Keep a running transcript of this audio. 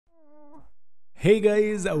Hey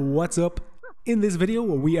guys, what's up? In this video,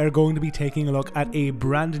 we are going to be taking a look at a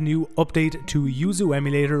brand new update to Yuzu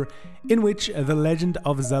emulator in which The Legend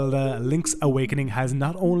of Zelda Link's Awakening has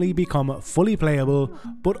not only become fully playable,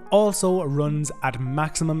 but also runs at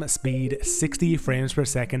maximum speed 60 frames per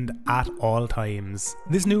second at all times.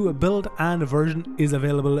 This new build and version is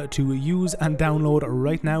available to use and download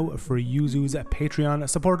right now for Yuzu's Patreon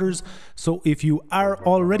supporters, so if you are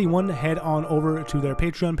already one, head on over to their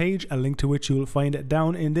Patreon page, a link to which you'll find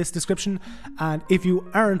down in this description. And if you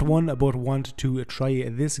aren't one but want to try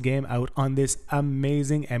this game out on this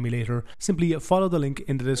amazing emulator, simply follow the link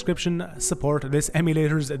in the description, support this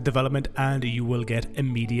emulator's development, and you will get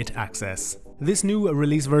immediate access. This new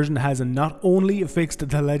release version has not only fixed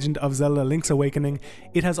The Legend of Zelda Link's Awakening,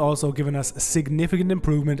 it has also given us significant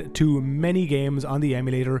improvement to many games on the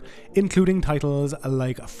emulator, including titles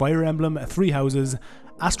like Fire Emblem Three Houses,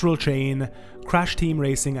 Astral Chain, Crash Team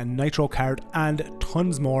Racing, and Nitro Kart, and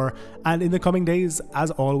tons more. And in the coming days,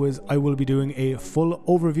 as always, I will be doing a full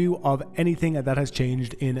overview of anything that has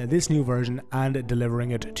changed in this new version and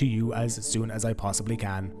delivering it to you as soon as I possibly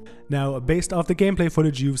can. Now, based off the gameplay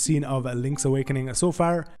footage you've seen of Link's Awakening so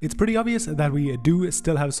far, it's pretty obvious that we do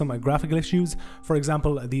still have some graphical issues. For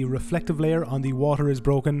example, the reflective layer on the water is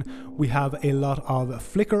broken, we have a lot of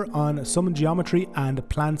flicker on some geometry and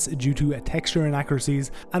plants due to texture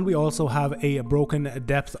inaccuracies, and we also have a broken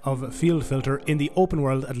depth of field filter in the open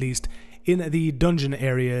world. At least in the dungeon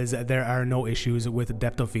areas, there are no issues with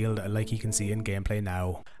depth of field like you can see in gameplay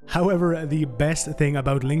now. However, the best thing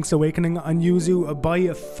about Link's Awakening on Yuzu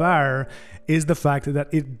by far is the fact that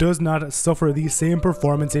it does not suffer the same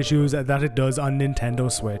performance issues that it does on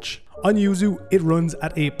Nintendo Switch. On Yuzu, it runs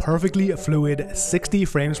at a perfectly fluid 60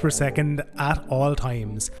 frames per second at all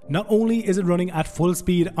times. Not only is it running at full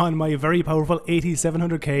speed on my very powerful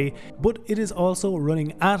 8700K, but it is also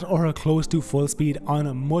running at or close to full speed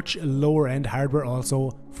on much lower end hardware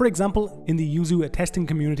also. For example, in the Yuzu testing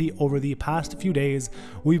community over the past few days,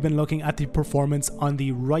 we've been looking at the performance on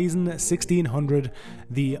the Ryzen 1600,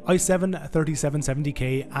 the i7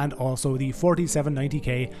 3770K, and also the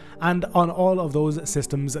 4790K, and on all of those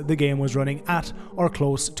systems, the game was running at or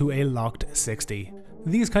close to a locked 60.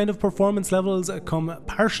 These kind of performance levels come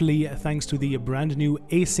partially thanks to the brand new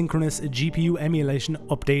asynchronous GPU emulation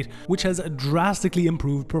update, which has drastically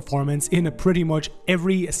improved performance in pretty much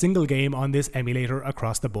every single game on this emulator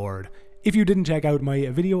across the board. If you didn't check out my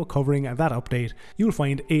video covering that update, you'll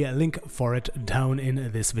find a link for it down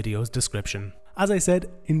in this video's description. As I said,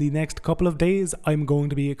 in the next couple of days, I'm going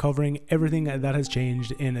to be covering everything that has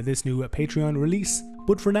changed in this new Patreon release.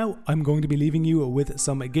 But for now, I'm going to be leaving you with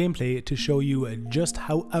some gameplay to show you just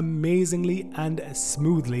how amazingly and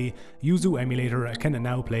smoothly Yuzu emulator can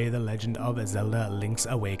now play The Legend of Zelda Link's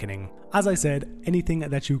Awakening. As I said, anything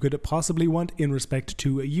that you could possibly want in respect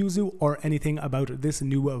to Yuzu or anything about this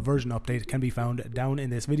new version update can be found down in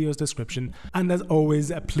this video's description. And as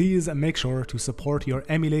always, please make sure to support your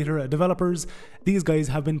emulator developers. These guys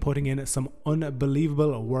have been putting in some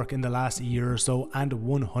unbelievable work in the last year or so and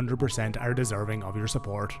 100% are deserving of your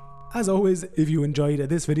support. As always, if you enjoyed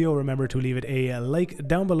this video, remember to leave it a like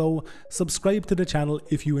down below, subscribe to the channel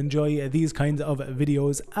if you enjoy these kinds of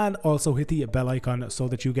videos, and also hit the bell icon so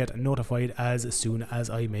that you get notified as soon as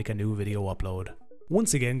I make a new video upload.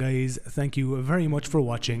 Once again guys, thank you very much for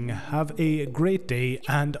watching, have a great day,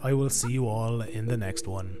 and I will see you all in the next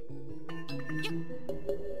one.